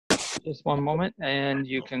Just one moment, and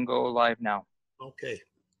you can go live now. Okay.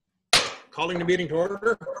 Calling the meeting to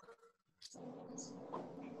order.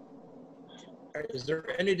 Is there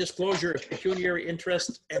any disclosure of pecuniary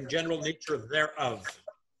interest and general nature thereof?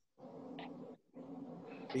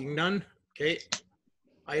 Being none, okay.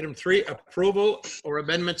 Item 3, approval or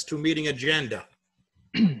amendments to meeting agenda.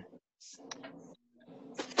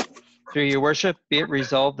 Through your worship, be it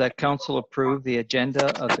resolved that council approve the agenda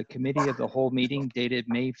of the committee of the whole meeting dated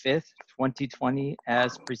May 5th, 2020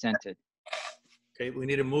 as presented. Okay, we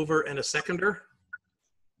need a mover and a seconder.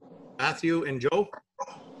 Matthew and Joe.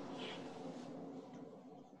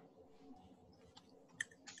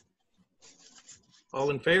 All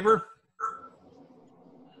in favor?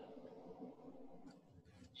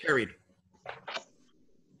 Carried.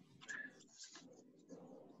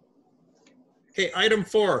 Okay, item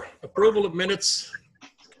 4, approval of minutes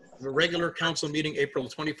of a regular council meeting, April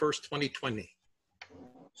 21st, 2020.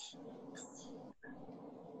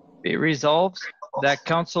 Be it resolved that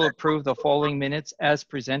council approve the following minutes as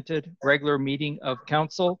presented, regular meeting of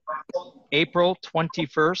council, April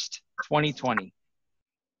 21st, 2020.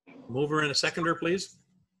 Mover and a seconder, please.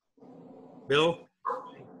 Bill,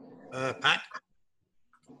 Pat.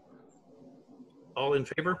 All in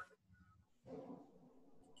favor?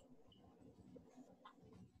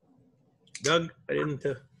 Doug, I didn't.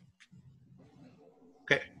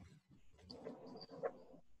 Okay.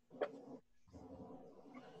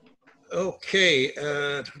 Okay.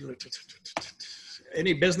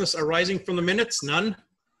 Any business arising from the minutes? None?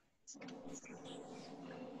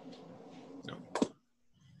 No.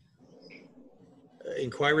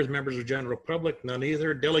 Inquiries, members of general public? None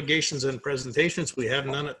either. Delegations and presentations? We have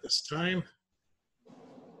none at this time.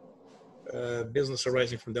 Business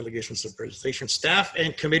arising from delegations and presentations. Staff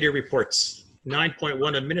and committee reports.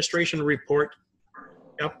 9.1 administration report.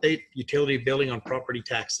 Update utility billing on property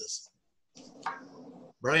taxes.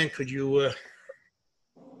 Brian, could you?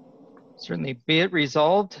 Certainly. Be it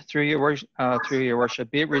resolved through your worship.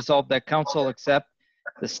 Be it resolved that council accept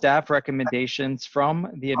the staff recommendations from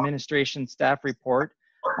the administration staff report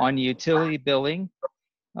on utility billing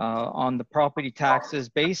on the property taxes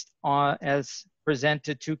based on as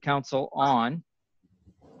presented to council on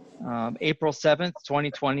April 7th,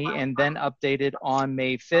 2020, and then updated on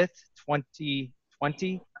May 5th,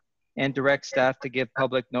 2020, and direct staff to give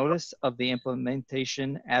public notice of the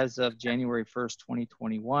implementation as of January 1st,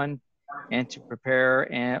 2021, and to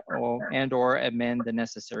prepare and or amend the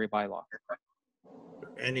necessary bylaw.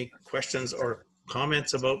 Any questions or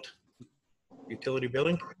comments about utility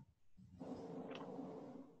billing?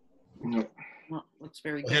 No. Well, looks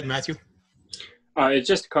very Go good. ahead, Matthew. It's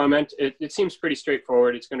just a comment. It seems pretty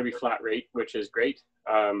straightforward. It's going to be flat rate, which is great.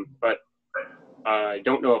 But I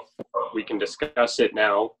don't know if we can discuss it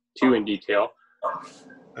now too in detail.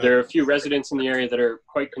 There are a few residents in the area that are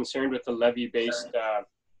quite concerned with the levy-based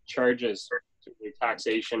charges,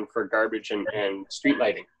 taxation for garbage and street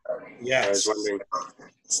lighting. Yeah, I was wondering.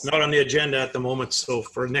 It's not on the agenda at the moment, so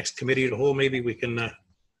for next committee of the whole, maybe we can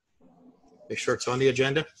make sure it's on the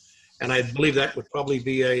agenda. And I believe that would probably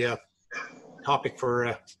be a topic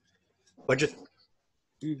for budget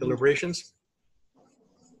deliberations.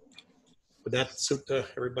 Would that suit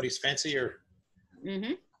everybody's fancy or?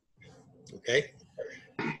 Okay.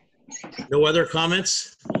 No other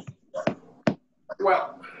comments?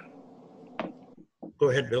 Well, go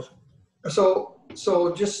ahead, Bill.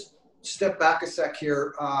 So just step back a sec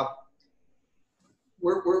here.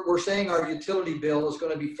 We're saying our utility bill is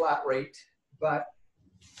going to be flat rate, but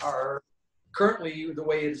currently the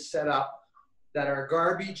way it's set up, that our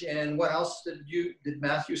garbage and what else did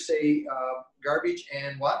Matthew say? Garbage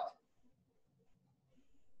and what?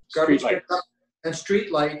 Garbage pickup and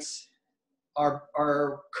street lights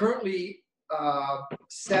are currently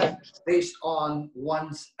set based on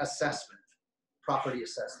one's assessment, property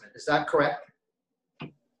assessment. Is that correct?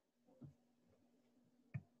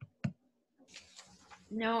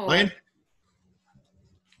 No. Ryan?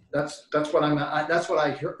 That's what I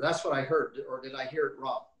heard. That's what I heard, or did I hear it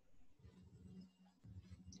wrong?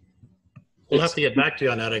 We'll have to get back to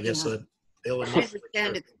you on that, I guess. I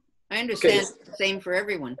understand it. I understand it's the same for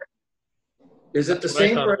everyone. Is it the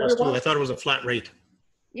same for everyone? I thought it was a flat rate.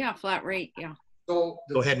 Yeah, flat rate. Yeah. So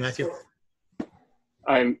go ahead, Matthew.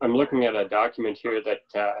 I'm looking at a document here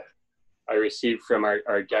that I received from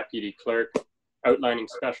our deputy clerk outlining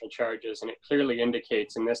special charges, and it clearly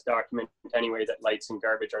indicates in this document anyway that lights and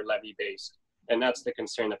garbage are levy based. And that's the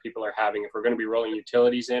concern that people are having. If we're going to be rolling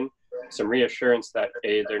utilities in, some reassurance that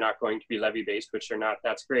they're not going to be levy based, which they're not,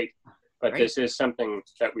 that's great. But this is something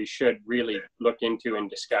that we should really look into and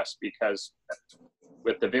discuss, because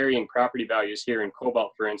with the varying property values here in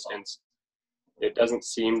Cobalt, for instance, it doesn't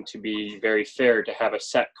seem to be very fair to have a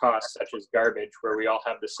set cost such as garbage, where we all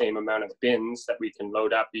have the same amount of bins that we can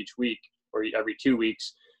load up each week or every 2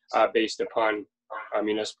 weeks based upon a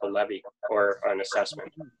municipal levy or an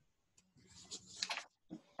assessment.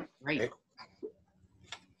 Right.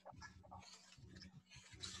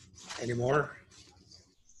 Any more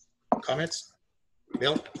comments?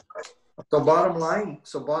 Bill? So bottom line,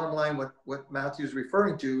 what Matthew's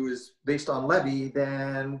referring to is based on levy,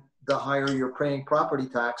 then the higher you're paying property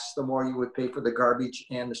tax, the more you would pay for the garbage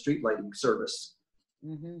and the street lighting service.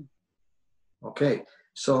 Mm-hmm. Okay,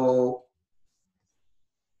 so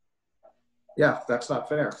yeah, that's not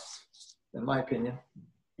fair, in my opinion.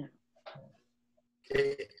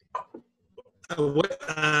 Okay.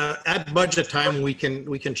 At budget time, we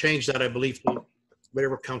can change that, I believe, to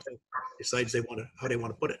whatever council decides how they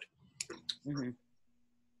want to put it. Mm-hmm.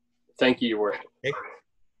 Thank you, Your Worship. Okay.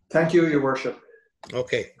 Thank you, Your Worship.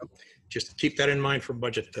 Okay, just keep that in mind for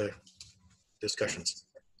budget discussions.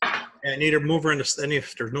 And I need a mover and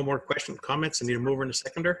if there's no more comments, I need a mover and a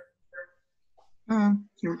seconder.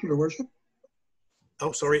 Your Worship.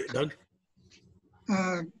 Oh, sorry, Doug.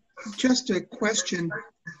 Just a question.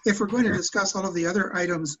 If we're going to discuss all of the other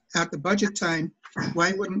items at the budget time,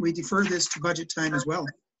 why wouldn't we defer this to budget time as well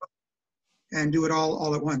and do it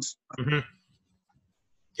all at once? Mm-hmm.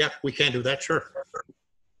 Yeah, we can do that, sure.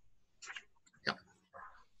 Yeah.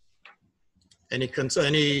 Any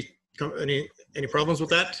problems with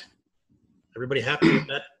that? Everybody happy with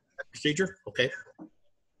that procedure? Okay,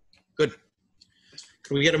 good.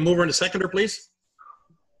 Can we get a mover and a seconder, please?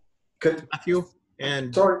 Good. Matthew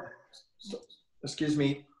and... Sorry, excuse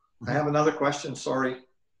me. I have another question, sorry.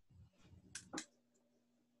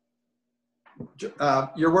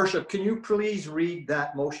 Your Worship, can you please read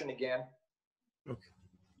that motion again?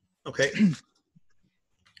 Okay.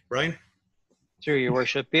 Brian? Through Your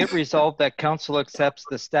Worship, be it resolved that council accepts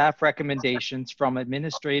the staff recommendations from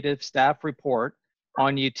administrative staff report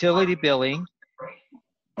on utility billing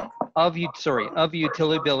of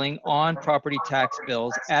utility billing on property tax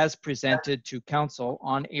bills as presented to council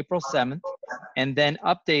on April 7th and then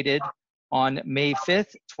updated on May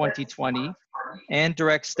 5th, 2020, and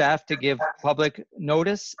direct staff to give public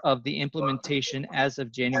notice of the implementation as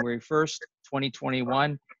of January 1st,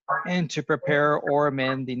 2021, and to prepare or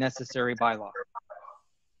amend the necessary bylaw.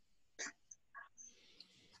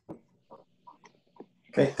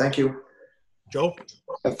 Okay, thank you. Joe?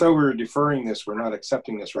 I thought we were deferring this. We're not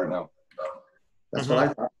accepting this right now. That's what I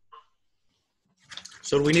thought.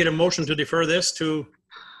 So do we need a motion to defer this to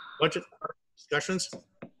budget discussions?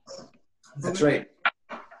 That's right.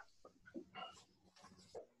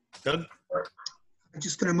 Doug? I'm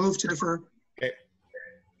just going to move to defer. Okay.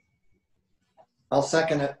 I'll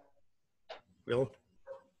second it. Bill?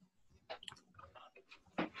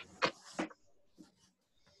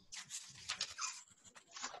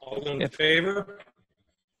 All in favor?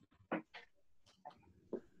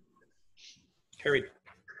 Carried.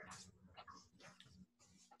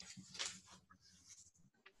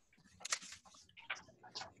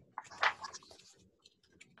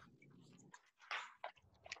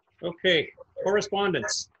 Okay,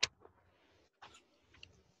 correspondence.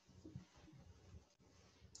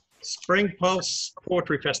 Spring Pulse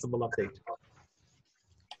Poetry Festival update.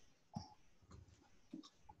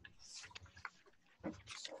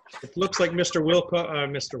 It looks like Mr.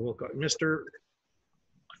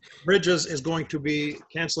 Bridges is going to be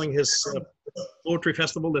canceling his poetry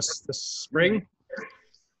festival this spring.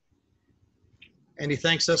 And he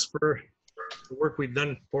thanks us for the work we've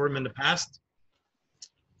done for him in the past.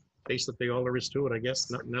 Basically all there is to it, I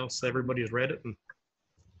guess. Nothing else. Everybody's read it. And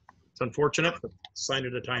it's unfortunate, but sign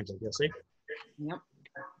of the times, I guess, eh? Yep.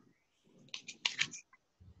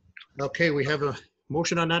 Okay, we have a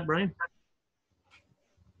motion on that, Brian?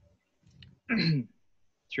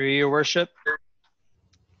 Through Your Worship,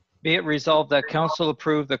 be it resolved that council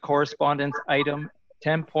approve the correspondence item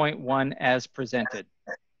 10.1 as presented.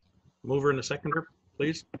 Mover and a seconder,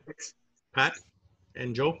 please. Pat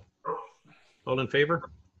and Joe, all in favor?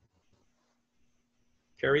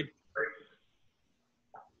 Carried.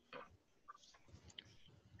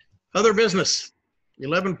 Other business,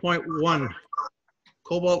 11.1,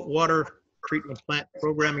 Cobalt water treatment plant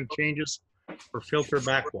programming changes for filter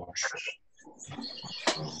backwash.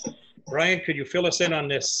 Brian, could you fill us in on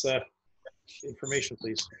this information,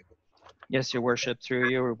 please? Yes, Your Worship, through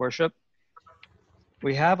Your Worship.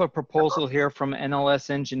 We have a proposal here from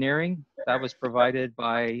NLS Engineering that was provided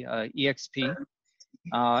by EXP.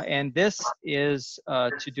 And this is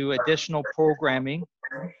to do additional programming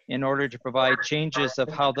in order to provide changes of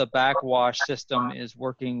how the backwash system is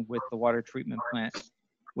working with the water treatment plant.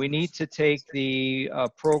 We need to take the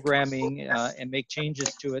programming and make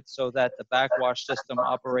changes to it so that the backwash system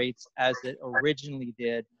operates as it originally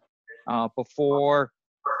did before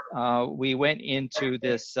we went into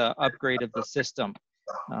this upgrade of the system.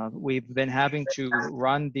 We've been having to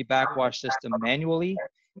run the backwash system manually,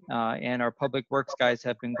 and our public works guys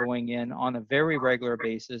have been going in on a very regular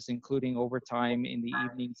basis, including overtime in the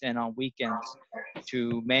evenings and on weekends,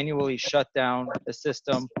 to manually shut down the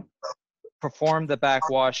system, perform the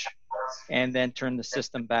backwash, and then turn the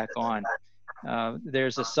system back on.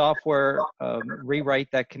 There's a software rewrite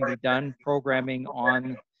that can be done, programming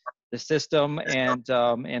on the system, and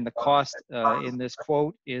the cost in this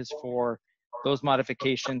quote is for those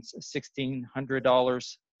modifications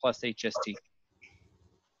 $1,600 plus HST.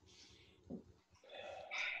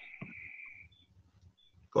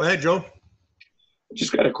 Go ahead, Joe.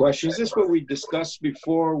 Just got a question. Is this what we discussed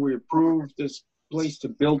before we approved this place to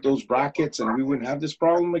build those brackets and we wouldn't have this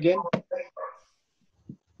problem again?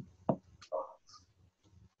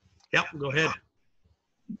 Yeah, go ahead.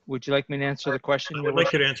 Would you like me to answer the question? I would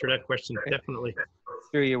like you to answer that question, definitely.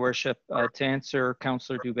 Through your worship, to answer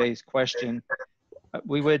Councilor Dube's question,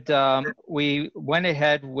 we went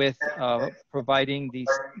ahead with providing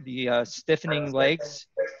the stiffening legs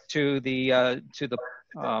to the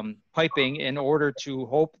piping in order to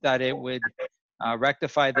hope that it would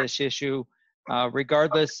rectify this issue.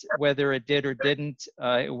 Regardless whether it did or didn't,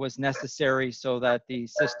 it was necessary so that the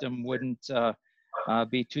system wouldn't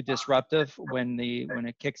be too disruptive when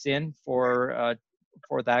it kicks in for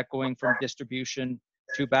that going from distribution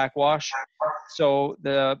to backwash. So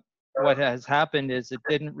what has happened is it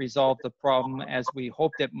didn't resolve the problem as we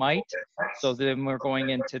hoped it might. So then we're going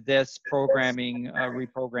into this programming,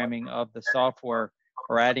 reprogramming of the software,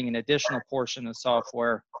 or adding an additional portion of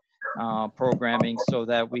software programming so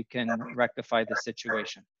that we can rectify the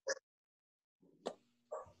situation.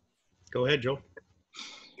 Go ahead, Joe.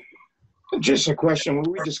 Just a question. When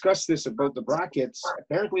we discussed this about the brackets,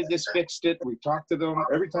 apparently this fixed it. We talked to them.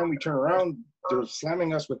 Every time we turn around, they're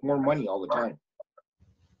slamming us with more money all the time.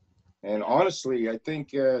 And honestly, I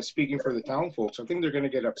think, speaking for the town folks, I think they're going to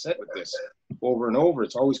get upset with this over and over.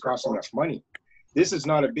 It's always costing us money. This is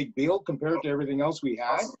not a big deal compared to everything else we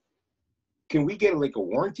had. Can we get like a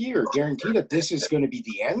warranty or guarantee that this is going to be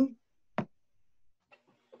the end?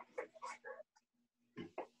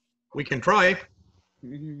 We can try.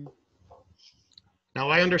 Now,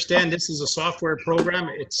 I understand this is a software program.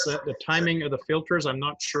 It's the timing of the filters. I'm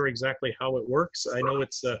not sure exactly how it works. I know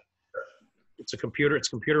it's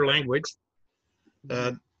computer language.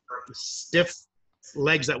 The stiff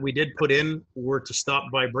legs that we did put in were to stop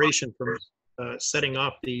vibration from setting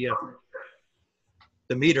off the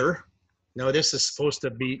meter. Now, this is supposed to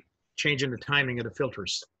be changing the timing of the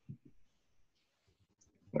filters.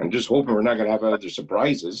 I'm just hoping we're not going to have other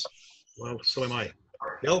surprises. Well, so am I.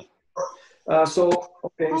 Bill? So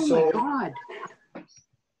Oh my God.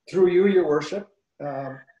 through you, your worship.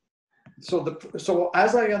 So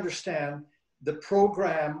as I understand, the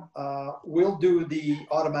program will do the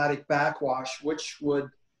automatic backwash, which would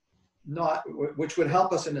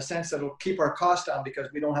help us in the sense that it'll keep our costs down because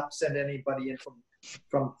we don't have to send anybody in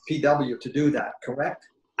from PW to do that, correct?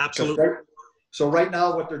 Absolutely. So right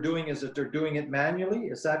now what they're doing is that they're doing it manually,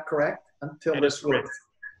 is that correct? Until That this is correct.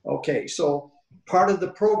 Okay, so part of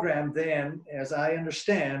the program then, as I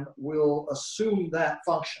understand, will assume that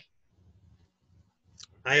function.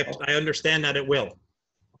 I understand that it will.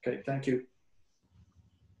 Okay, thank you.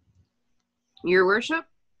 Your worship?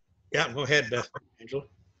 Yeah, go ahead, Angela.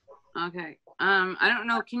 Okay. I don't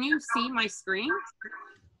know. Can you see my screen?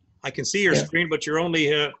 I can see your screen, but you're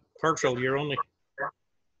only partial. You're only.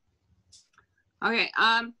 Okay.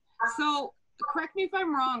 So correct me if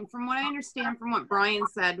I'm wrong. From what I understand, from what Brian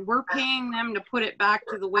said, we're paying them to put it back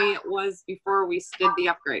to the way it was before we did the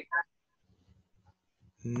upgrade.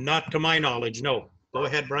 Not to my knowledge, no. Go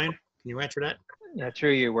ahead, Brian. Can you answer that? Yeah,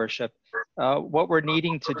 through your worship. What we're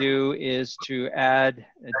needing to do is to add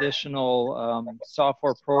additional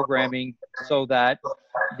software programming so that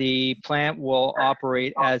the plant will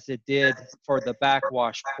operate as it did for the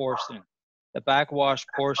backwash portion. The backwash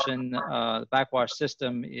portion, the backwash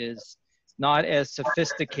system is not as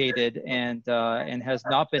sophisticated and has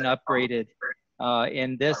not been upgraded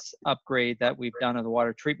in this upgrade that we've done of the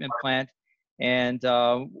water treatment plant. And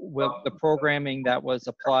with the programming that was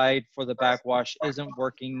applied for the backwash isn't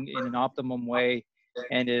working in an optimum way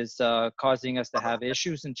and is causing us to have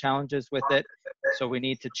issues and challenges with it. So we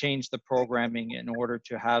need to change the programming in order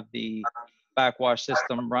to have the backwash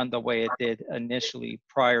system run the way it did initially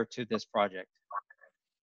prior to this project.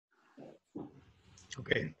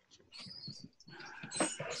 Okay. Go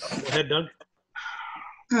ahead, Doug.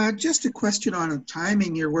 Just a question on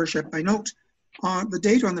timing, Your Worship. I note the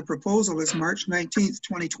date on the proposal is March 19th,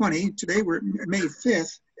 2020. Today we're May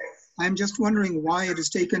 5th. I'm just wondering why it has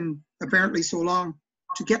taken apparently so long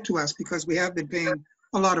to get to us, because we have been paying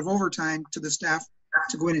a lot of overtime to the staff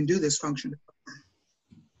to go in and do this function.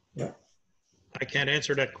 Yeah. I can't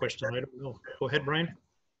answer that question. I don't know. Go ahead, Brian.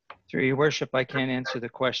 Through your worship, I can't answer the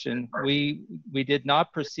question. We did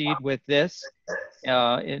not proceed with this.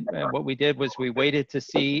 What we did was we waited to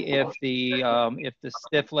see if the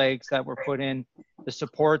stiff legs that were put in, the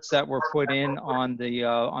supports that were put in on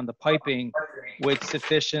the piping would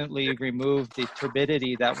sufficiently remove the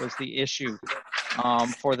turbidity that was the issue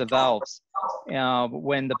for the valves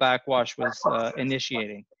when the backwash was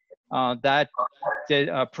initiating. That did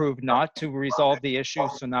prove not to resolve the issue,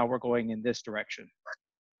 so now we're going in this direction.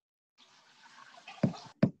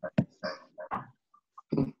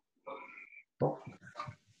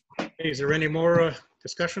 Is there any more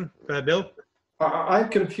discussion, Bill? I'm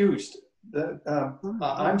confused.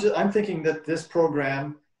 I'm thinking that this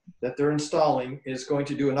program that they're installing is going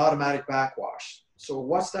to do an automatic backwash. So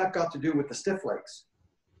what's that got to do with the stiff legs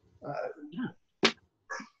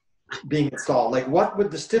being installed? Like, what would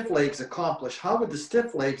the stiff legs accomplish? How would the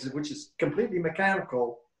stiff legs, which is completely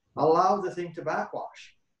mechanical, allow the thing to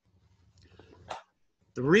backwash?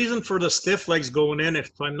 The reason for the stiff legs going in,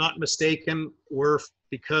 if I'm not mistaken, were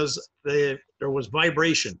because there was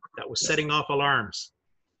vibration that was setting off alarms.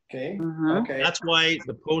 Okay. Mhm. Okay. That's why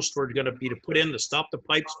the posts were going to be to put in to stop the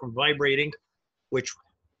pipes from vibrating, which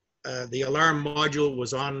the alarm module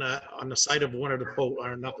was on the side of one of the posts,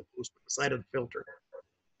 or not the post, but the side of the filter,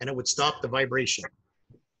 and it would stop the vibration.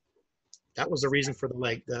 That was the reason for the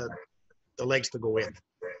legs to go in.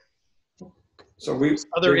 So The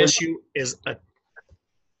other issue is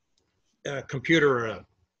a computer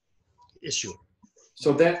issue.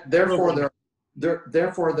 So that therefore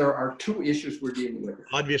there are two issues we're dealing with.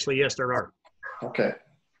 Obviously, yes, there are. Okay.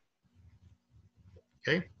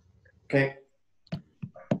 Okay. Okay.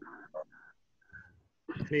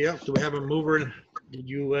 Yeah. Do we have a mover? Did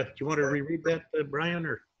you do you want to reread that, Brian,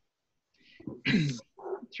 or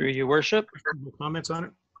Through your worship. comments on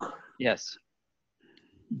it? Yes.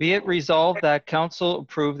 Be it resolved that council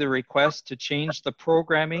approve the request to change the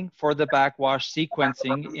programming for the backwash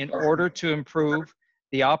sequencing in order to improve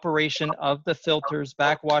the operation of the filter's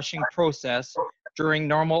backwashing process during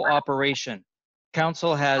normal operation.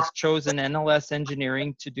 Council has chosen NLS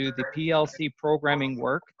Engineering to do the PLC programming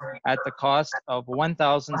work at the cost of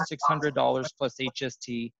 $1,600 plus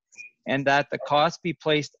HST, and that the cost be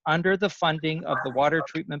placed under the funding of the water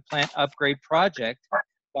treatment plant upgrade project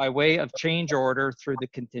by way of change order through the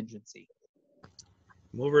contingency.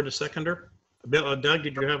 Mover to seconder. Bill, Doug,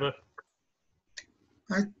 did you have a?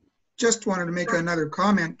 I just wanted to make another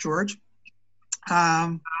comment, George.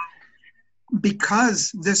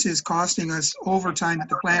 Because this is costing us overtime at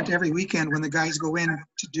the plant every weekend when the guys go in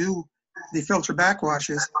to do the filter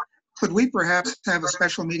backwashes, could we perhaps have a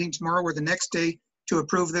special meeting tomorrow or the next day to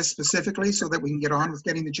approve this specifically so that we can get on with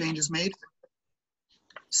getting the changes made?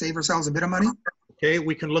 Save ourselves a bit of money? Okay,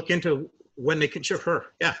 we can look into when they can, sure,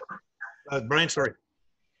 yeah. Brian, sorry.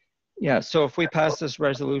 Yeah, so if we pass this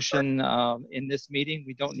resolution in this meeting,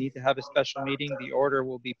 we don't need to have a special meeting. The order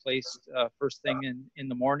will be placed first thing in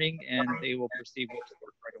the morning, and they will proceed with the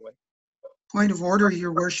work right away. Point of order,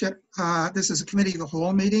 Your Worship. This is a committee of the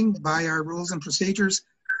whole meeting. By our rules and procedures,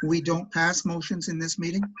 we don't pass motions in this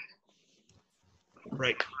meeting.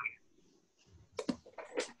 Right.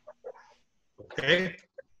 Okay.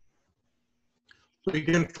 We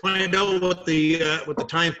can find out what the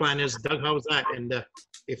time plan is. Doug, how's that? And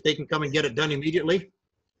if they can come and get it done immediately,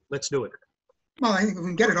 let's do it. Well, I think we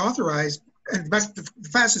can get it authorized. And the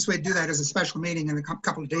fastest way to do that is a special meeting in a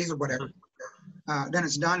couple of days or whatever. Then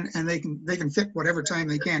it's done, and they can fit whatever time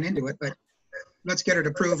they can into it. But let's get it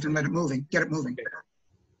approved and let it moving. Get it moving.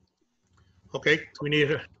 Okay. We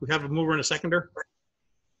have a mover and a seconder.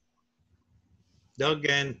 Doug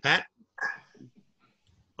and Pat.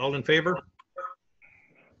 All in favor?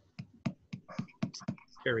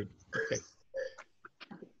 Carried. Okay.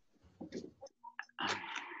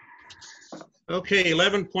 Okay,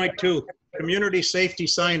 11.2, community safety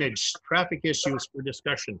signage, traffic issues for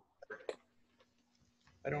discussion.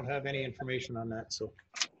 I don't have any information on that, so.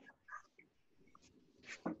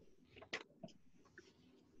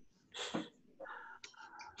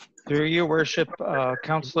 Through your worship,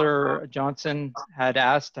 Councilor Johnson had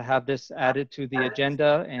asked to have this added to the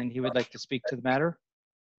agenda, and he would like to speak to the matter.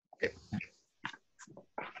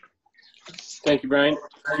 Thank you, Brian.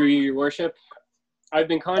 Through you, Your Worship. I've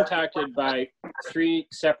been contacted by 3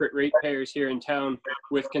 separate ratepayers here in town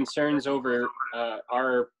with concerns over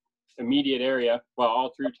our immediate area, well,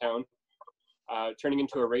 all through town, turning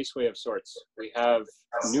into a raceway of sorts. We have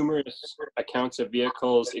numerous accounts of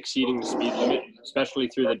vehicles exceeding the speed limit, especially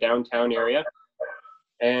through the downtown area.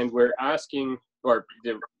 And we're asking, or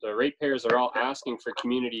the ratepayers are all asking for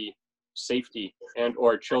community safety and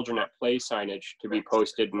or children at play signage to be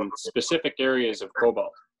posted in specific areas of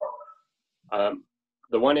Cobalt.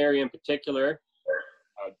 The one area in particular,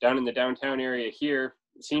 down in the downtown area here,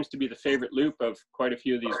 seems to be the favorite loop of quite a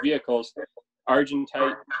few of these vehicles.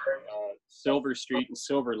 Argentite, Silver Street, and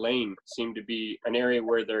Silver Lane seem to be an area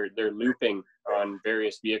where they're looping on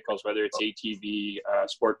various vehicles, whether it's ATV,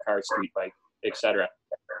 sport car, street bike, etc.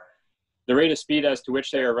 The rate of speed as to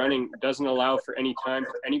which they are running doesn't allow for any time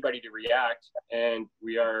for anybody to react, and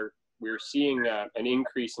we're seeing an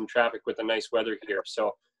increase in traffic with the nice weather here.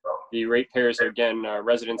 So the ratepayers, again,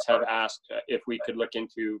 residents have asked if we could look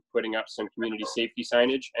into putting up some community safety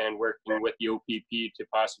signage and working with the OPP to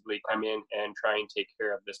possibly come in and try and take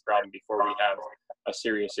care of this problem before we have a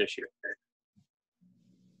serious issue.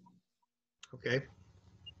 Okay.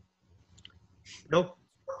 No.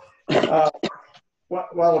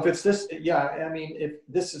 Well, if it's this, yeah, I mean, if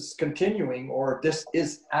this is continuing or if this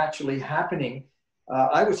is actually happening,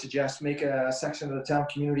 I would suggest make a section of the town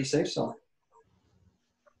community safe zone.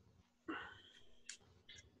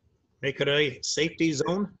 Make it a safety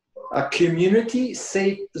zone? A community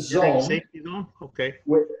safe zone. Safety zone, okay.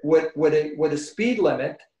 With a speed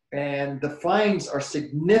limit, and the fines are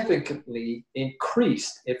significantly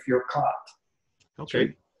increased if you're caught.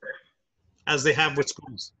 Okay. As they have with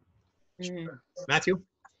schools. Matthew?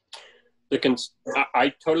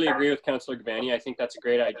 I totally agree with Councilor Gabbani. I think that's a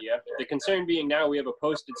great idea. The concern being now we have a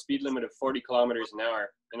posted speed limit of 40 kilometers an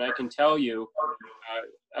hour. And I can tell you,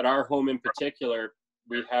 at our home in particular,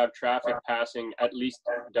 we have traffic passing at least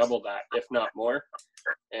double that, if not more.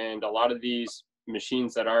 And a lot of these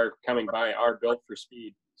machines that are coming by are built for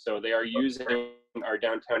speed. So they are using our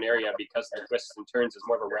downtown area because the twists and turns is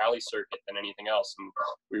more of a rally circuit than anything else. And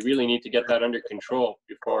we really need to get that under control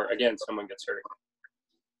before, again, someone gets hurt.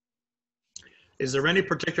 Is there any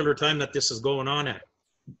particular time that this is going on at?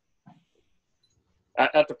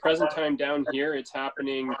 At the present time down here, it's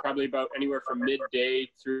happening probably about anywhere from midday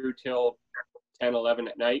through till 10, 11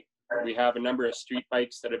 at night. We have a number of street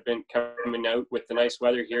bikes that have been coming out with the nice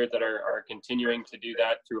weather here that are continuing to do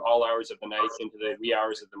that through all hours of the night into the wee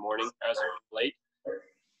hours of the morning as of late.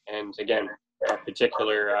 And again, a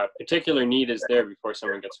particular need is there before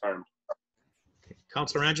someone gets harmed.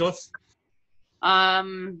 Councilor Angela?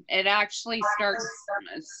 It actually starts,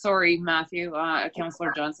 sorry, Matthew,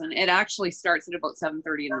 Councilor Johnson, it actually starts at about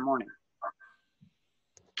 7:30 in the morning.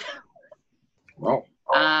 Wow.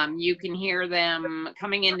 You can hear them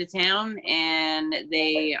coming into town, and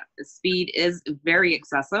the speed is very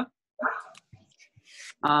excessive.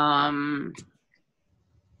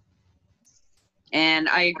 And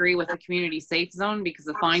I agree with the community safe zone because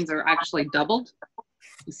the fines are actually doubled,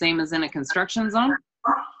 the same as in a construction zone.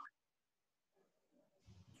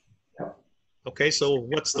 Okay, so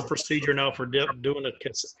what's the procedure now for doing a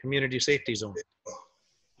community safety zone?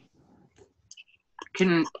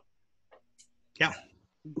 Can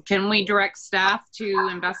we direct staff to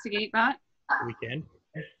investigate that? We can.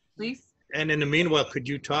 Please. And in the meanwhile, could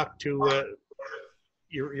you talk to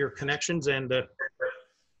your connections and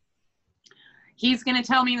He's going to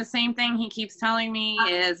tell me the same thing he keeps telling me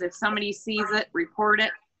is if somebody sees it, report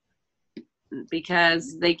it,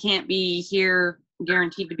 because they can't be here,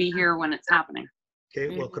 guaranteed to be here when it's happening.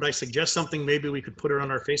 Okay, well, could I suggest something? Maybe we could put it on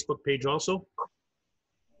our Facebook page also?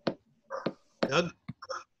 Doug?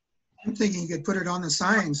 I'm thinking you could put it on the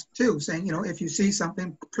signs too, saying, you know, if you see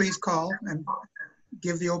something, please call and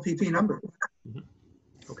give the OPP number.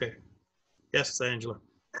 Okay. Yes, Angela.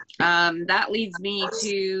 That leads me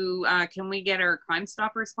to, can we get our Crime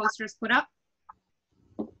Stoppers posters put up?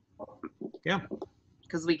 Yeah.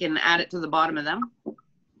 Because we can add it to the bottom of them.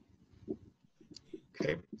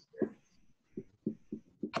 Okay.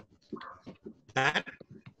 Pat?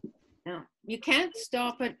 No, you can't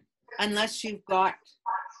stop it unless you've got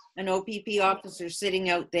an OPP officer sitting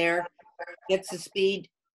out there, gets the speed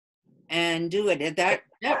and do it. That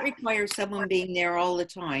requires someone being there all the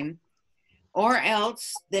time. Or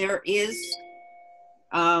else there is,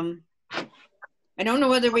 I don't know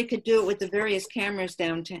whether we could do it with the various cameras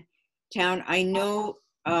downtown. I know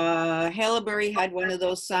Haileybury had one of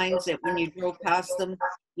those signs that when you drove past them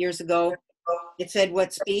years ago, it said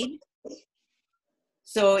what speed.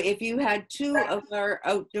 So if you had two of our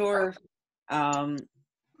outdoor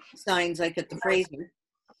signs like at the Fraser,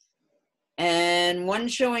 and one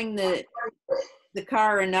showing the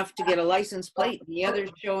car enough to get a license plate, the other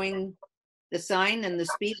showing the sign and the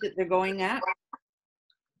speed that they're going at.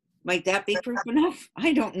 Might that be proof enough?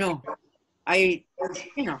 I don't know.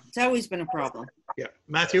 It's always been a problem. Yeah,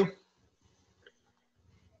 Matthew?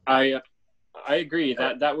 I agree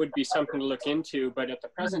that would be something to look into, but at the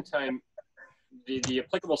present time, the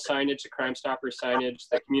applicable signage, the Crime Stopper signage,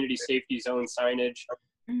 the community safety zone signage,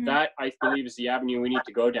 that I believe is the avenue we need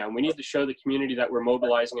to go down. We need to show the community that we're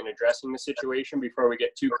mobilizing and addressing the situation before we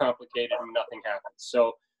get too complicated and nothing happens.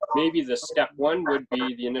 So maybe the step one would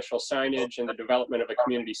be the initial signage and the development of a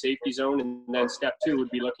community safety zone, and then step two would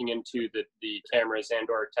be looking into the cameras and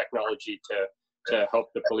or technology to help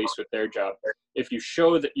the police with their job. If you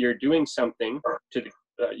show that you're doing something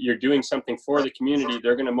you're doing something for the community,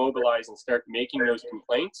 they're going to mobilize and start making those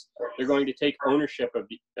complaints. They're going to take ownership of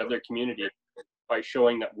their community by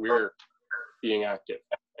showing that we're being active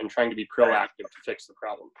and trying to be proactive to fix the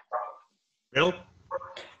problem. Bill?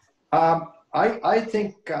 I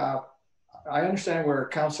think I understand where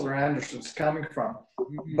Councilor Anderson's coming from,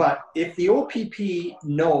 but if the OPP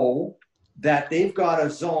know that they've got a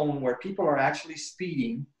zone where people are actually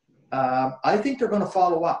speeding, I think they're going to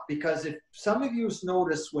follow up, because if some of you's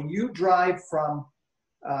noticed, when you drive from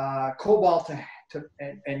Cobalt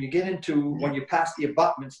and you get into, when you pass the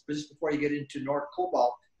abutments, just before you get into North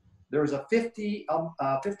Cobalt, there's a 50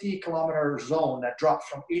 kilometer zone that drops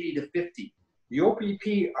from 80 to 50. The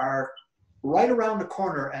OPP are right around the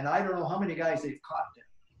corner, and I don't know how many guys they've caught there,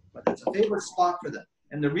 but it's a favorite spot for them.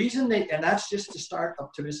 And the reason and that's just the start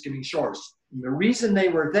of Temiskaming Shores. And the reason they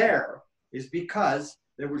were there is because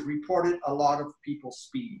there was reported a lot of people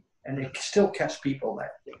speeding, and they still catch people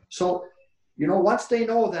there. So, once they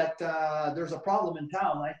know that there's a problem in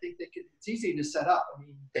town, I think it's easy to set up. I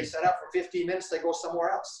mean, they set up for 15 minutes, they go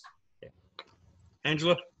somewhere else.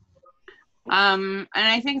 Angela? And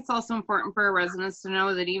I think it's also important for our residents to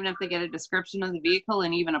know that even if they get a description of the vehicle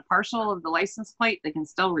and even a partial of the license plate, they can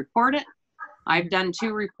still report it. I've done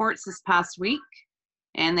 2 reports this past week,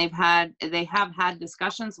 and they have had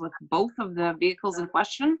discussions with both of the vehicles in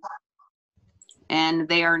question, and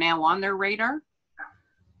they are now on their radar.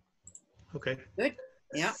 Okay. Good.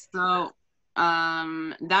 Yeah. So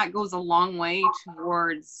that goes a long way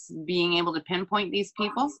towards being able to pinpoint these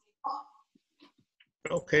people.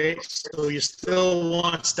 Okay, so you still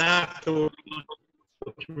want staff to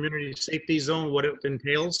the community safety zone, what it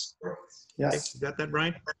entails? Yes. You got that,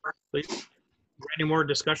 Brian? Please. Any more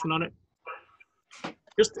discussion on it?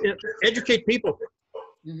 Just educate people.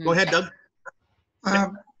 Go ahead, Doug.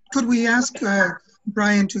 Could we ask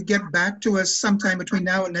Brian to get back to us sometime between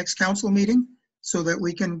now and next council meeting so that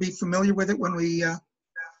we can be familiar with it when we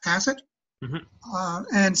pass it?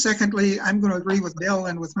 And secondly, I'm going to agree with Bill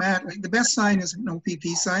and with Matt. The best sign is an OPP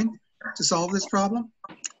sign to solve this problem.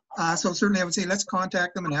 So certainly I would say let's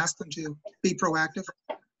contact them and ask them to be proactive.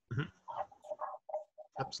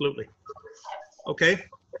 Absolutely. Okay.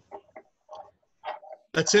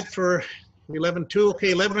 That's it for 11.2.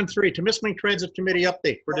 Okay, 11.3, Temiskaming Transit Committee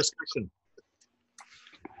update for discussion.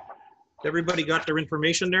 Everybody got their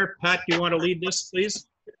information there? Pat, you want to lead this, please,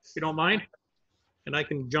 if you don't mind? And I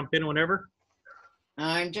can jump in whenever.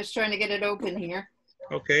 I'm just trying to get it open here.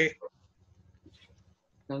 Okay.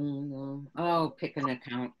 Oh, pick an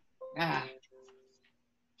account.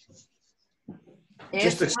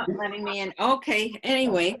 Just It's not letting me in. Okay,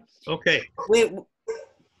 anyway. Okay.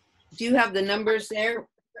 Do you have the numbers there?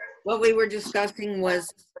 What we were discussing was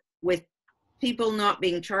with people not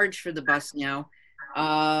being charged for the bus now.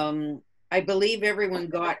 I believe everyone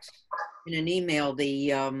got in an email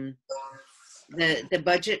the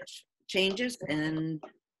budget changes, and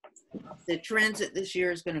the transit this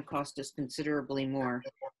year is going to cost us considerably more.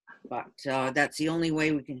 But that's the only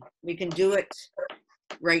way we can do it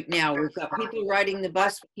right now. We've got people riding the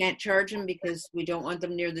bus. We can't charge them because we don't want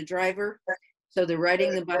them near the driver. So they're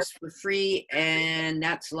riding the bus for free, and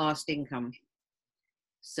that's lost income.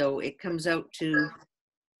 So it comes out to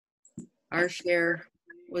our share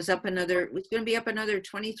was going to be up another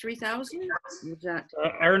 23,000.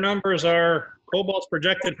 Our numbers are Cobalt's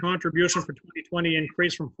projected contribution for 2020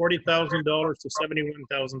 increased from $40,000 to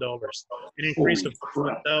 $71,000, an increase of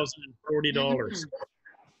 $1,040.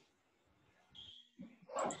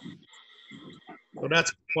 So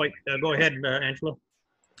that's quite, go ahead, Angela.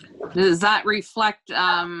 Does that reflect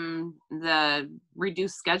the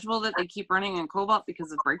reduced schedule that they keep running in Cobalt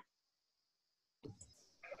because of break?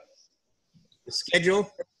 The schedule?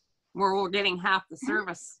 Where we're getting half the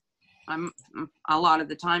service a lot of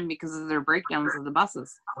the time because of their breakdowns of the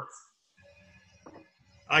buses.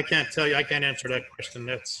 I can't tell you. I can't answer that question.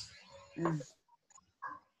 That's.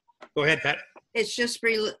 Go ahead, Pat. It's just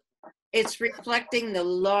it's reflecting the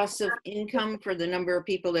loss of income for the number of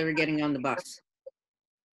people that are getting on the bus.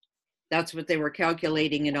 That's what they were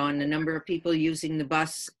calculating it on, the number of people using the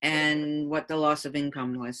bus and what the loss of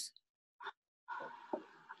income was.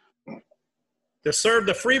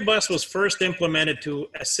 The free bus was first implemented to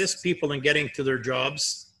assist people in getting to their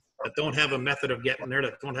jobs that don't have a method of getting there,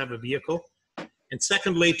 that don't have a vehicle. And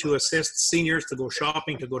secondly, to assist seniors to go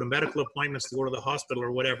shopping, to go to medical appointments, to go to the hospital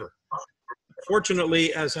or whatever.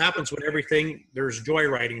 Fortunately, as happens with everything, there's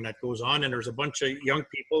joyriding that goes on, and there's a bunch of young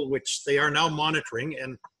people, which they are now monitoring,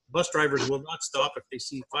 and bus drivers will not stop if they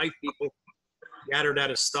see 5 people gathered at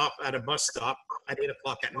a bus stop at 8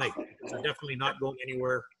 o'clock at night. Because they're definitely not going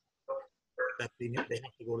anywhere that they have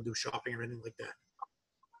to go to do shopping or anything like that.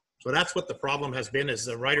 So that's what the problem has been, is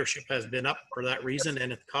the ridership has been up for that reason,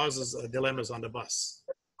 and it causes dilemmas on the bus.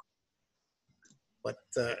 But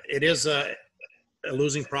it is a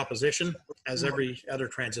losing proposition, as every other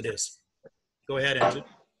transit is. Go ahead, Andrew.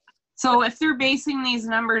 So if they're basing these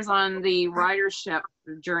numbers on the ridership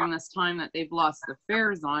during this time that they've lost the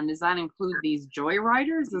fares on, does that include these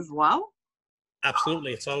joyriders as well?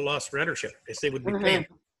 Absolutely, it's all lost ridership, because they would be paying.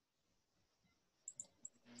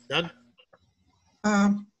 Doug?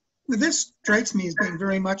 This strikes me as being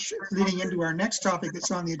very much leading into our next topic that's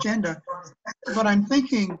on the agenda. But I'm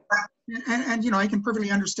thinking, and you know, I can perfectly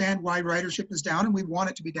understand why ridership is down, and we want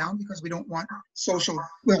it to be down because we don't want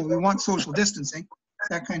we want social distancing,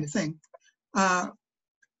 that kind of thing.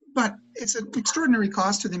 But it's an extraordinary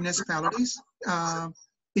cost to the municipalities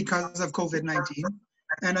because of COVID-19.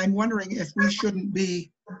 And I'm wondering if we shouldn't be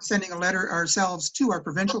sending a letter ourselves to our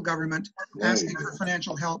provincial government asking for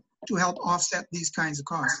financial help to help offset these kinds of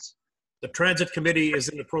costs. The Transit Committee is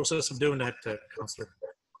in the process of doing that, Councillor.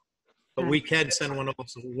 But we can send one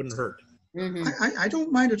also, it wouldn't hurt. I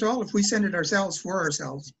don't mind at all if we send it ourselves for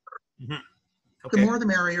ourselves. Okay. The more the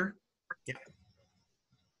merrier. Yeah.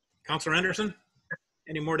 Councillor Anderson,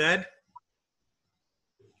 any more to add?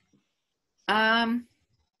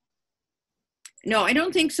 No, I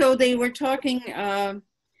don't think so. They were talking,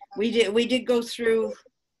 we did go through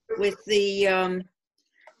with the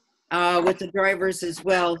drivers as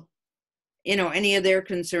well, you know, any of their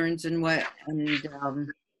concerns and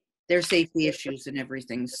their safety issues and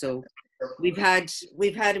everything. So we've had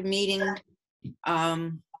a meeting.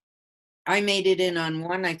 I made it in on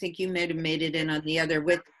one. I think you may have made it in on the other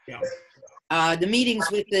with the meetings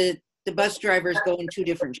with the bus drivers go in 2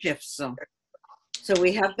 different shifts. So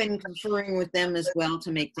we have been conferring with them as well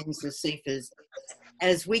to make things as safe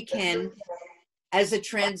as we can as a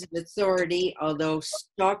transit authority, although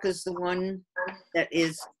Stock is the one that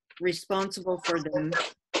is responsible for them,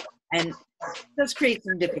 and it does create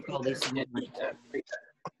some difficulties.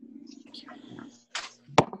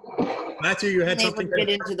 Matthew, you had something to get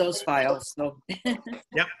into those files. So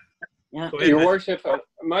yeah. Your Worship,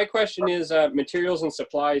 my question is materials and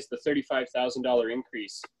supplies, the $35,000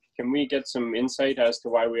 increase. Can we get some insight as to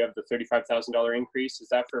why we have the $35,000 increase? Is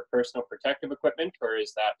that for personal protective equipment, or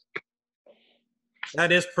is that?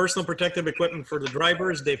 That is personal protective equipment for the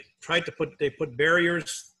drivers. They've tried to put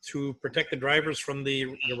barriers to protect the drivers from the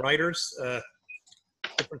riders.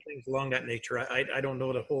 Different things along that nature. I don't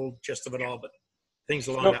know the whole gist of it all, but things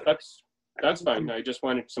along that. That's fine. I just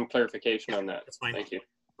wanted some clarification on that. That's fine. Thank you.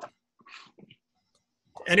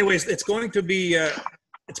 Anyways, it's going to be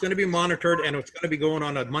monitored, and it's going to be going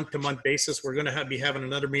on a month-to-month basis. We're going to be having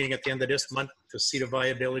another meeting at the end of this month to see the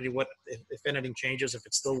viability, what if anything changes, if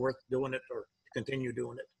it's still worth doing it or continue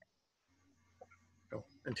doing it. So,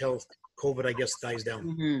 until COVID, I guess, dies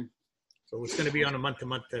down. So it's going to be on a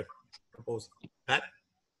month-to-month proposal. Pat?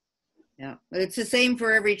 Yeah, it's the same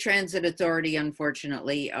for every transit authority,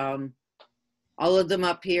 unfortunately. All of them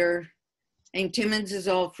up here. And Timmins is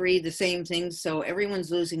all free, the same thing. So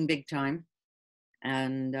everyone's losing big time.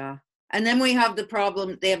 And then we have the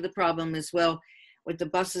problem, they have the problem as well with the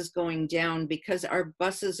buses going down, because our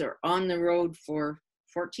buses are on the road for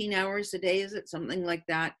 14 hours a day, is it? Something like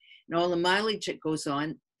that. And all the mileage that goes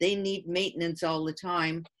on, they need maintenance all the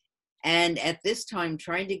time. And at this time,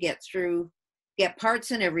 trying to get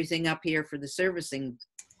parts and everything up here for the servicing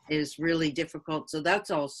is really difficult. So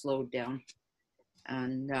that's all slowed down.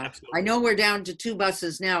 And I know we're down to 2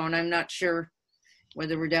 buses now, and I'm not sure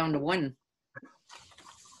whether we're down to 1.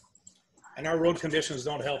 And our road conditions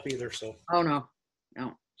don't help either, so. Oh, no.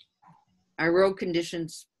 Our road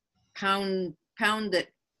conditions pound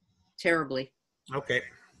it terribly. Okay.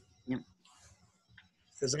 Yeah.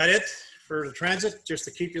 Is that it for the transit? Just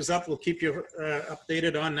to keep you up, we'll keep you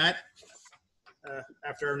updated on that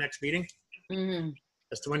after our next meeting.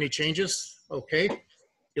 As to any changes. Okay.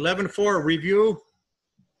 11.4, review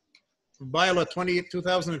bylaw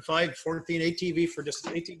 2005, 14 ATV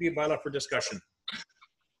ATV bylaw for discussion.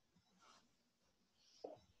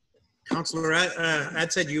 Councilor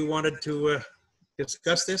Adshead, you wanted to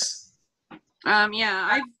discuss this?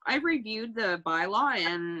 Yeah, I've reviewed the bylaw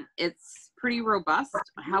and it's pretty robust.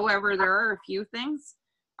 However, there are a few things.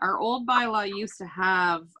 Our old bylaw used to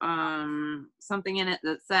have something in it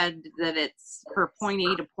that said that it's for point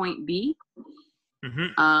A to point B.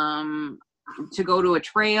 To go to a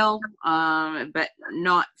trail, but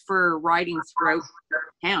not for riding throughout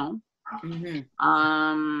town.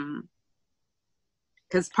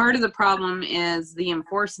 Because part of the problem is the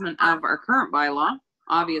enforcement of our current bylaw,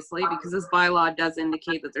 obviously, because this bylaw does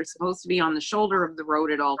indicate that they're supposed to be on the shoulder of the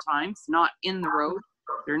road at all times, not in the road.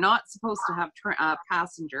 They're not supposed to have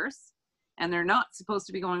passengers, and they're not supposed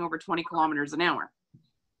to be going over 20 kilometers an hour,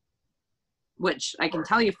 which I can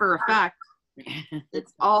tell you for a fact,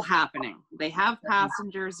 it's all happening. They have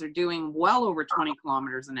passengers, they're doing well over 20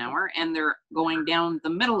 kilometers an hour, and they're going down the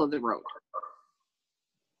middle of the road.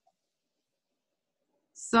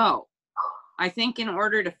 So I think in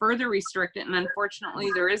order to further restrict it, and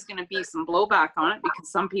unfortunately there is going to be some blowback on it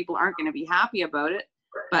because some people aren't going to be happy about it,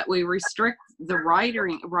 but we restrict the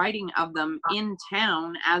riding of them in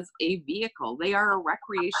town as a vehicle. They are a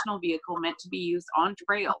recreational vehicle meant to be used on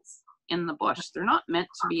trails in the bush. They're not meant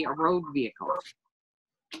to be a road vehicle.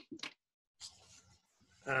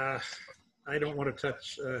 I don't want to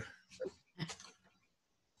touch.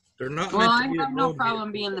 They're not. Well, I have no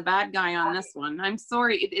problem being the bad guy on this one. I'm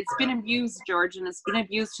sorry. It's been abused, George, and it's been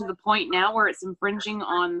abused to the point now where it's infringing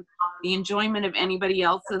on the enjoyment of anybody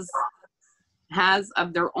else's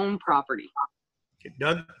of their own property. Okay,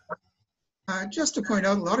 Doug? Just to point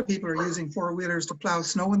out, a lot of people are using four-wheelers to plow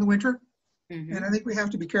snow in the winter. And I think we have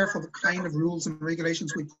to be careful the kind of rules and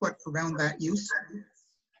regulations we put around that use.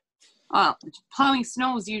 Well, plowing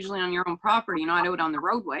snow is usually on your own property, not out on the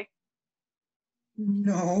roadway.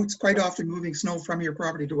 No, it's quite often moving snow from your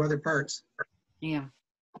property to other parts. Yeah.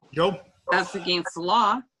 Joe? That's against the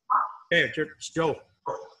law. Okay, it's Joe.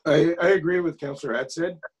 I agree with Councilor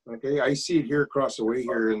Adshead. Okay, I see it here across the way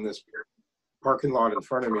here in this parking lot in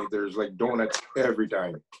front of me. There's like donuts every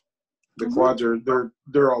time. The quads are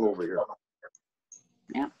they're all over here.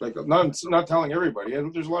 Yeah. Like not telling everybody.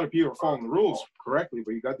 And there's a lot of people following the rules correctly,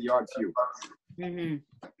 but you got the odd few.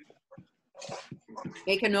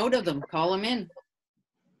 Make a note of them. Call them in.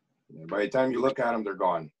 By the time you look at them, they're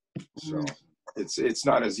gone. So it's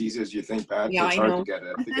not as easy as you think, Pat. Yeah, it's hard to get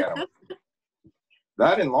them.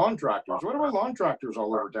 That and lawn tractors. What about lawn tractors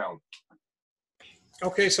all over town?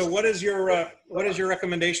 Okay, so what is your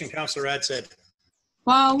recommendation, Councilor Adshead?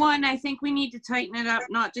 Well, one, I think we need to tighten it up,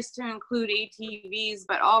 not just to include ATVs,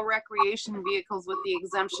 but all recreation vehicles with the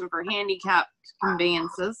exemption for handicapped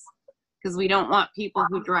conveyances, because we don't want people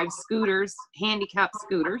who drive scooters, handicapped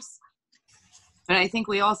scooters. But I think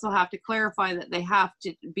we also have to clarify that they have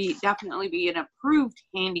to definitely be an approved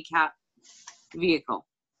handicap vehicle,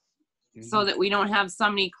 so that we don't have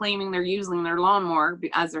somebody claiming they're using their lawnmower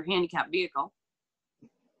as their handicap vehicle.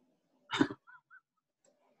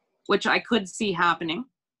 Which I could see happening.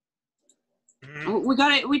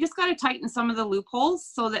 We just gotta tighten some of the loopholes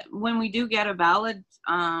so that when we do get a valid,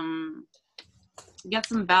 get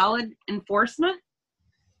some valid enforcement,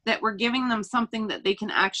 that we're giving them something that they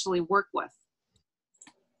can actually work with.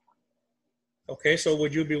 Okay, so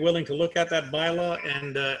would you be willing to look at that bylaw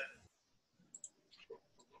and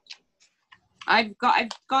I've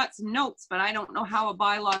got some notes, but I don't know how a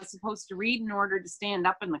bylaw is supposed to read in order to stand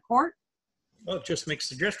up in the court. well, just make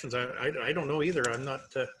suggestions. I don't know either. I'm not.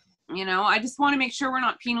 You know, I just want to make sure we're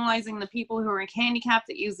not penalizing the people who are handicapped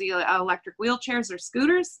that use the electric wheelchairs or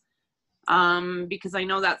scooters, because I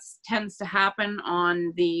know that tends to happen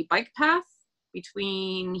on the bike path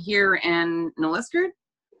between here and Niliskard.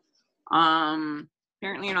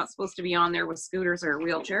 Apparently you're not supposed to be on there with scooters or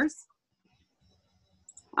wheelchairs.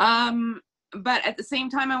 But at the same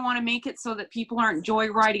time, I want to make it so that people aren't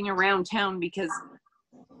joyriding around town, because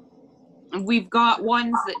we've got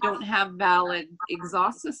ones that don't have valid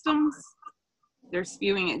exhaust systems. They're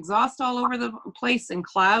spewing exhaust all over the place in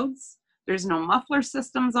clouds. There's no muffler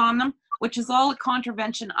systems on them, which is all a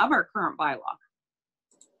contravention of our current bylaw.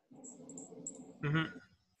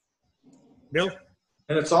 Bill?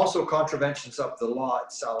 And it's also contraventions of the law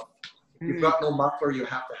itself. If you've got no muffler, you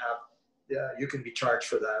have to have, you can be charged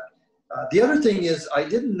for that. The other thing is, I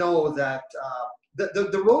didn't know that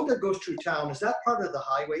the road that goes through town, is that part of the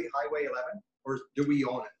highway, Highway 11, or do we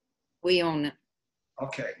own it? We own it.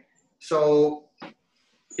 Okay, so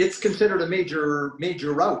it's considered a major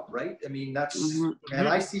route, right? I mean, that's, and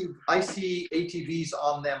I see ATVs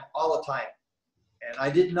on them all the time. And I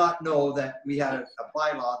did not know that we had a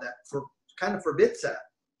bylaw that kind of forbids that.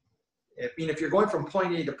 I mean, if you're going from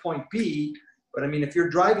point A to point B, but I mean, if you're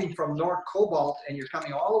driving from North Cobalt and you're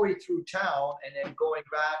coming all the way through town and then going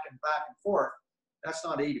back and forth, that's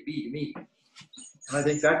not A to B to me. And I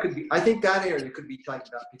think that area could be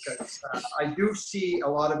tightened up, because I do see a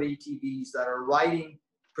lot of ATVs that are riding,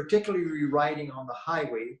 particularly riding on the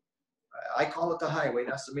highway. I call it the highway.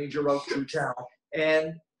 That's the major route through town.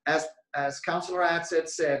 And as Councilor Adshead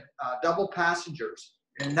said, double passengers.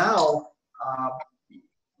 And now,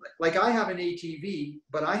 like I have an ATV,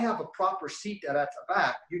 but I have a proper seat at the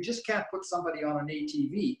back. You just can't put somebody on an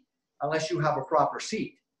ATV unless you have a proper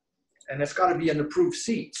seat. And it's got to be an approved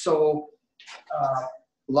seat. So a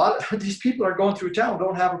lot of these people are going through town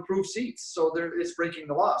don't have approved seats. So it's breaking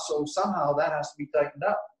the law. So somehow that has to be tightened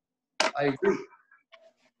up. I agree.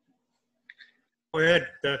 Go ahead,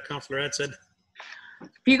 Councilor Adshead. If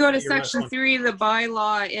you go to section 3 of the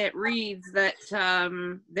bylaw, it reads that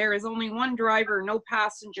there is only one driver, no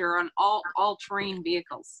passenger on all terrain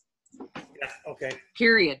vehicles. Yeah, okay.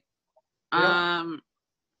 Period. Yeah.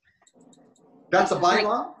 That's a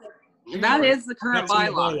bylaw? That is the current That's in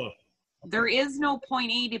the bylaw. bylaw. There is no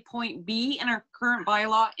point A to point B in our current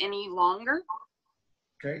bylaw any longer.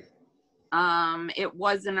 Okay. It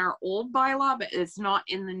was in our old bylaw, but it's not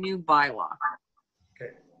in the new bylaw.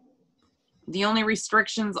 Okay. The only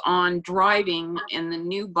restrictions on driving in the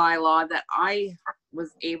new bylaw that I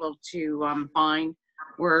was able to find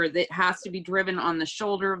were that it has to be driven on the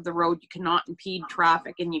shoulder of the road. You cannot impede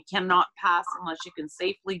traffic, and you cannot pass unless you can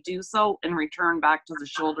safely do so and return back to the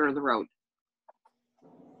shoulder of the road.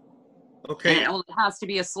 Okay. And it only has to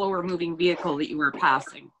be a slower moving vehicle that you were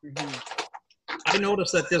passing. I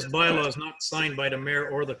noticed that this bylaw is not signed by the mayor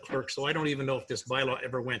or the clerk, so I don't even know if this bylaw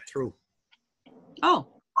ever went through. Oh,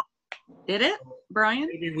 did it, Brian?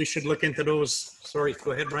 Maybe we should look into those. Sorry,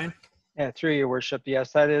 go ahead, Brian. Yeah, through your worship.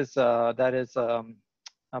 Yes, that is a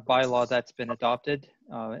bylaw that's been adopted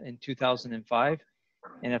in 2005.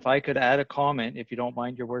 And if I could add a comment, if you don't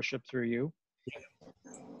mind, your worship, through you.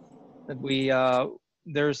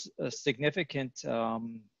 There's a significant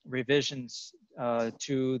revisions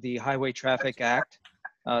to the Highway Traffic Act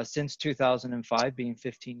since 2005, being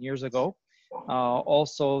 15 years ago.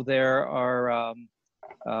 Also, there are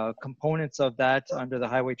components of that under the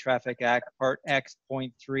Highway Traffic Act, Part X,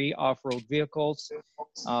 Point 3, off-road vehicles.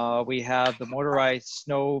 We have the Motorized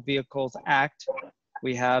Snow Vehicles Act.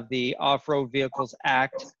 We have the Off-Road Vehicles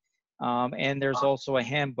Act. And there's also a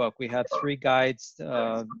handbook. We have 3 guides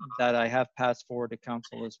that I have passed forward to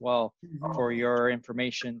council as well for your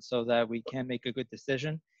information, so that we can make a good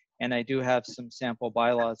decision. And I do have some sample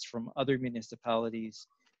bylaws from other municipalities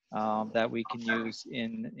that we can use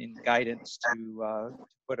in guidance to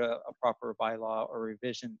put a proper bylaw or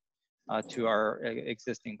revision to our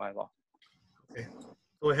existing bylaw. Okay.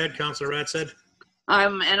 Go ahead, Councilor Adshead.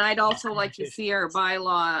 And I'd also like to see our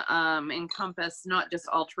bylaw encompass not just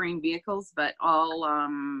all terrain vehicles, but all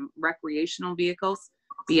recreational vehicles,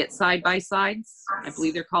 be it side-by-sides. I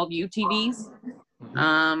believe they're called UTVs,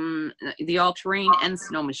 the all-terrain and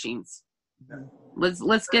snow machines.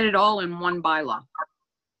 Let's get it all in one bylaw.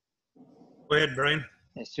 Go ahead, Brian.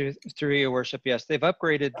 Yes, through your worship, yes. They've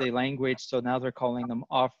upgraded the language, so now they're calling them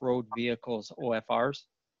off-road vehicles, OFRs.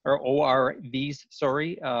 Or ORVs,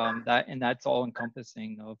 sorry, that's all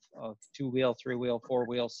encompassing of 2-wheel, 3-wheel,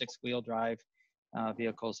 4-wheel, 6-wheel drive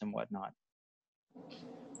vehicles and whatnot.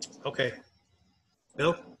 Okay.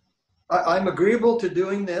 Bill? I'm agreeable to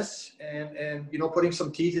doing this and putting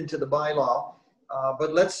some teeth into the bylaw,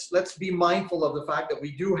 but let's be mindful of the fact that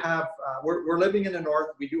we do have, we're living in the north,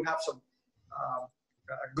 we do have some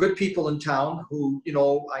good people in town who,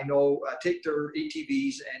 I know take their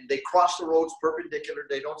ATVs and they cross the roads perpendicular.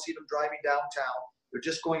 They don't see them driving downtown. They're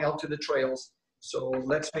just going out to the trails. So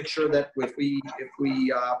let's make sure that if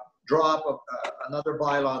we draw up another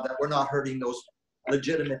bylaw, that we're not hurting those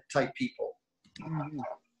legitimate type people.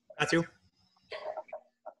 Matthew?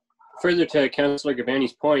 Further to Councilor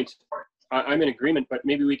Gabbani's point, I'm in agreement, but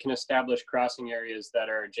maybe we can establish crossing areas that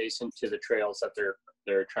are adjacent to the trails that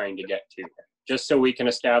they're trying to get to, just so we can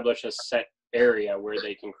establish a set area where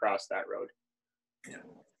they can cross that road.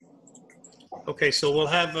 Okay, so we'll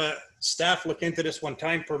have staff look into this when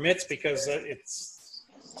time permits, because it's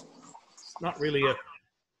not really a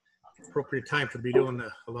appropriate time to be doing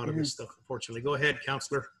a lot of this stuff, unfortunately. Go ahead,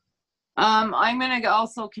 Councillor. I'm going to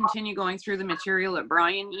also continue going through the material that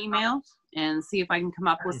Brian emailed and see if I can come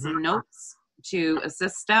up with some notes to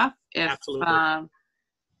assist staff if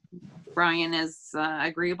Brian is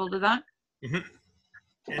agreeable to that.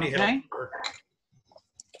 Any okay. help?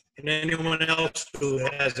 And anyone else who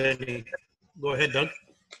has any Go ahead, Doug.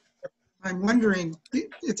 I'm wondering,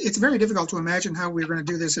 it's very difficult to imagine how we're going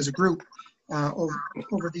to do this as a group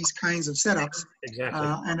over these kinds of setups.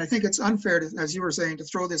 Exactly. And I think it's unfair, as you were saying, to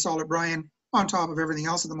throw this all at Brian on top of everything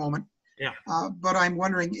else at the moment. Yeah. But I'm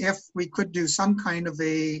wondering if we could do some kind of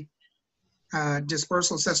a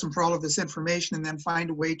dispersal system for all of this information and then find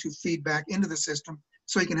a way to feed back into the system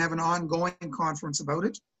so we can have an ongoing conference about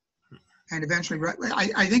it. And eventually,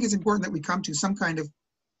 I think it's important that we come to some kind of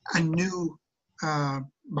a new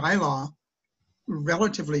bylaw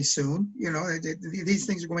relatively soon. You know, these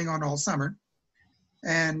things are going on all summer.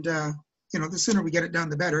 And, you know, the sooner we get it done,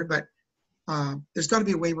 the better. But there's got to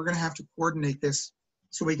be a way we're going to have to coordinate this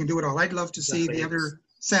so we can do it all. I'd love to see the other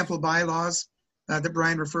sample bylaws that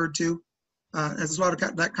Brian referred to. There's a lot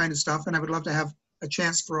of that kind of stuff. And I would love to have a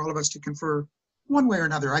chance for all of us to confer one way or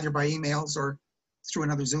another, either by emails or through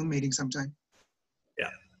another Zoom meeting sometime. Yeah.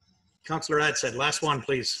 Councilor Adshead, last one,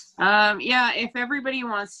 please. Yeah, if everybody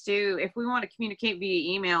wants to, if we want to communicate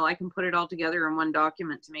via email, I can put it all together in one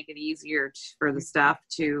document to make it easier for the staff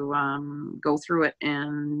to go through it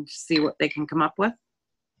and see what they can come up with.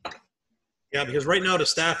 Yeah, because right now the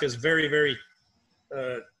staff is very, very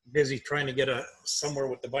busy trying to get somewhere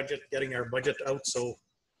with the budget, getting our budget out. So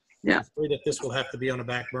yeah, I'm afraid that this will have to be on a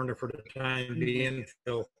back burner for the time being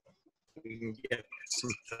until we can get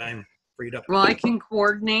some time freed up. Well, I can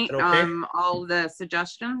coordinate okay? all the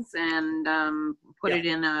suggestions and put it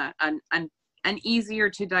in an easier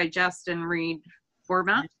to digest and read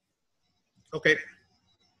format. Okay.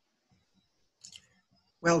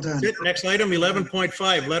 Well done. Next item,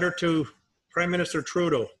 11.5, letter to Prime Minister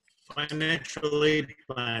Trudeau, financial aid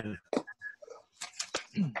plan.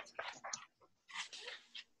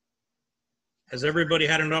 Has everybody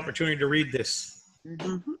had an opportunity to read this?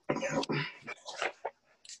 Mm-hmm.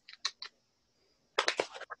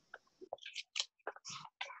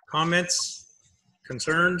 Comments,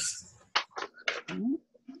 concerns?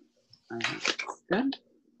 Good.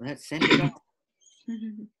 Let's send it off.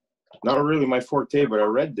 Not really my forte, but I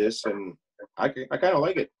read this and I kind of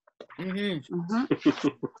like it. Okay,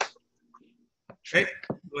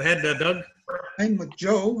 go ahead, Doug. I'm with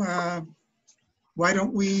Joe. Why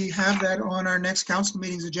don't we have that on our next council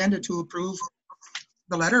meeting's agenda to approve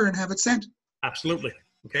the letter and have it sent? Absolutely.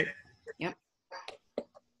 Okay. Yep.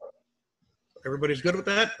 Everybody's good with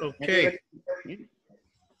that? Okay.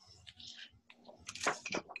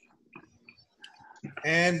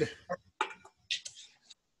 And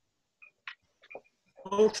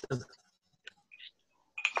motion.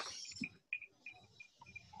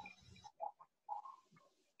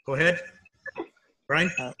 Go ahead,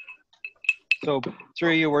 Brian. So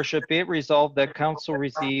through your worship, be it resolved that council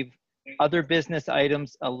receive other business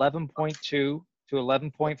items 11.2 to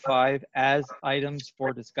 11.5 as items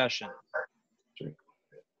for discussion.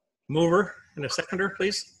 Mover and a seconder,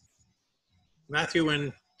 please. Matthew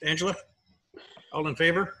and Angela, all in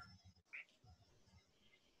favor?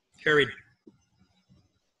 Carried.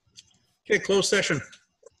 Okay, closed session.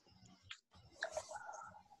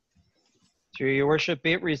 Through your worship,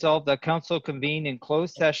 be it resolved that council convene in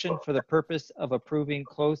closed session for the purpose of approving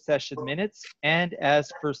closed session minutes and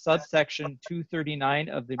as per subsection 239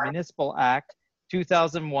 of the Municipal Act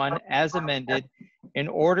 2001 as amended in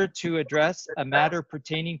order to address a matter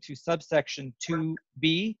pertaining to subsection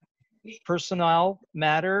 2B, personnel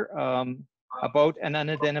matter about an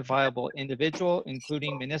unidentifiable individual,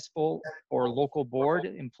 including municipal or local board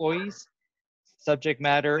employees, subject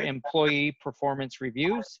matter employee performance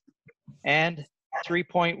reviews, and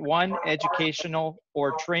 3.1 educational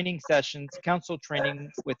or training sessions, council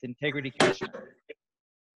training with Integrity Commissioner.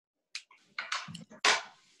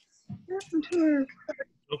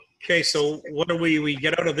 Okay, so what do we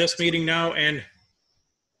get out of this meeting now? And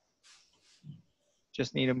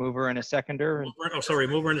Just need a mover and a seconder. oh, sorry,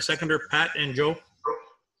 mover and a seconder, Pat and Joe.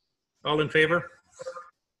 All in favor?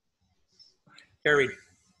 Carried.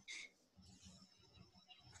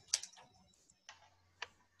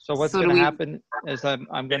 So what's So going do to we- happen is I'm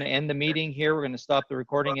going to end the meeting here. We're going to stop the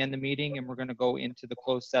recording, end the meeting, and we're going to go into the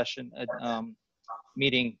closed session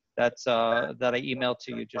meeting that I emailed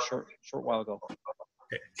to you just short while ago.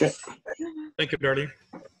 Okay. Thank you, Darlene.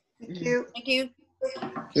 Thank you. Thank you.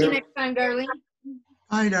 See you next time, Darlene.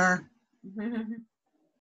 Hi, Dar. Go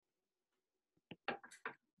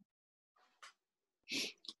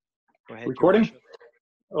ahead. Recording? Your worship.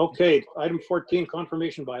 Okay, item 14,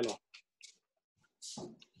 confirmation bylaw. I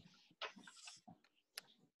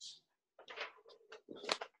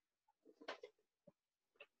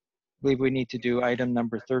believe we need to do item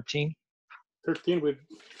number 13. 13,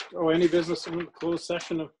 any business in the closed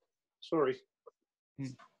session of, sorry.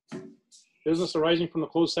 Business arising from the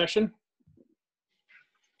closed session?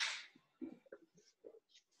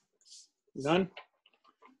 None?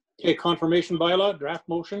 Okay, confirmation bylaw, draft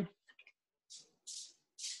motion.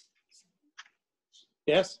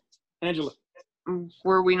 Yes, Angela?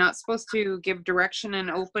 Were we not supposed to give direction and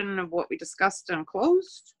open of what we discussed and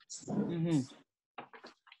closed?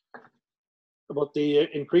 About the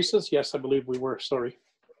increases? Yes, I believe we were, sorry.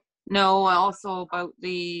 No, also about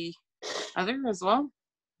the other as well.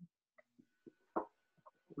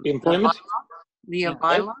 The employment? The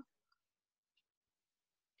bylaw?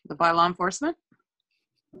 The bylaw enforcement?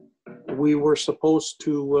 We were supposed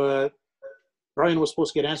to, Brian was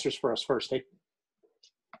supposed to get answers for us first, eh?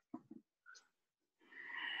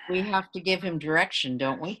 We have to give him direction,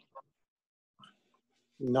 don't we?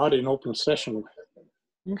 Not in open session.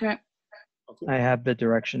 Okay. I have the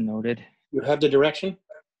direction noted. You have the direction?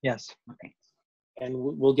 Yes. And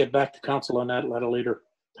we'll get back to council on that at a later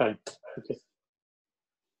time. Okay.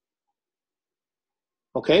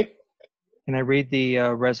 Okay? Can I read the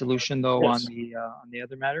resolution though Yes. on the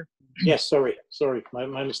other matter? Yes, sorry,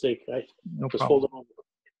 my mistake. I No just problem. hold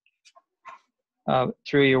on.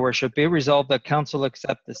 Through your worship, be it resolved that council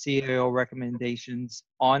accept the CAO recommendations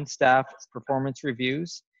on staff performance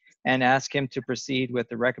reviews and ask him to proceed with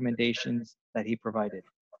the recommendations that he provided.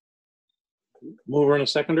 Mover and a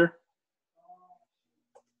seconder.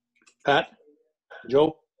 Pat,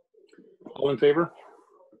 Joe, all in favor?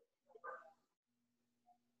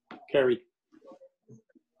 Carried.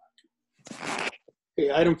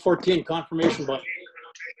 Okay, item 14, confirmation by.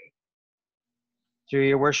 Through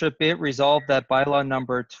your worship, be it resolved that bylaw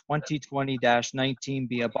number 2020-19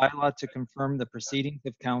 be a bylaw to confirm the proceedings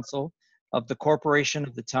of council of the corporation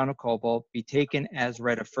of the town of Cobalt be taken as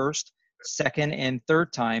read a first, second, and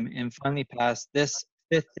third time and finally passed this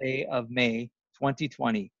 5th day of May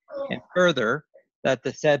 2020. And further, that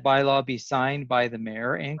the said bylaw be signed by the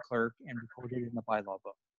mayor and clerk and recorded in the bylaw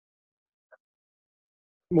book.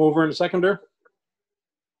 Mover and a seconder.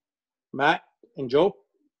 Matt and Joe,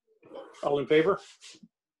 all in favor?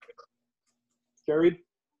 Carried.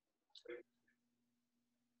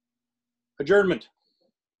 Adjournment.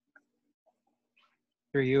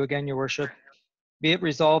 Through you again, your worship. Be it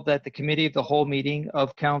resolved that the committee of the whole meeting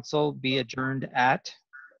of council be adjourned at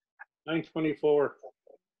 9:24.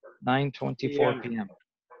 9:24 p.m.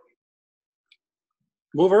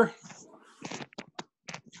 Mover.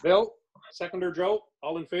 Bill, seconder Joe,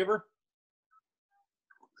 all in favor?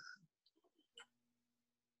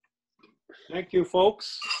 Thank you,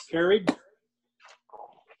 folks. Carried.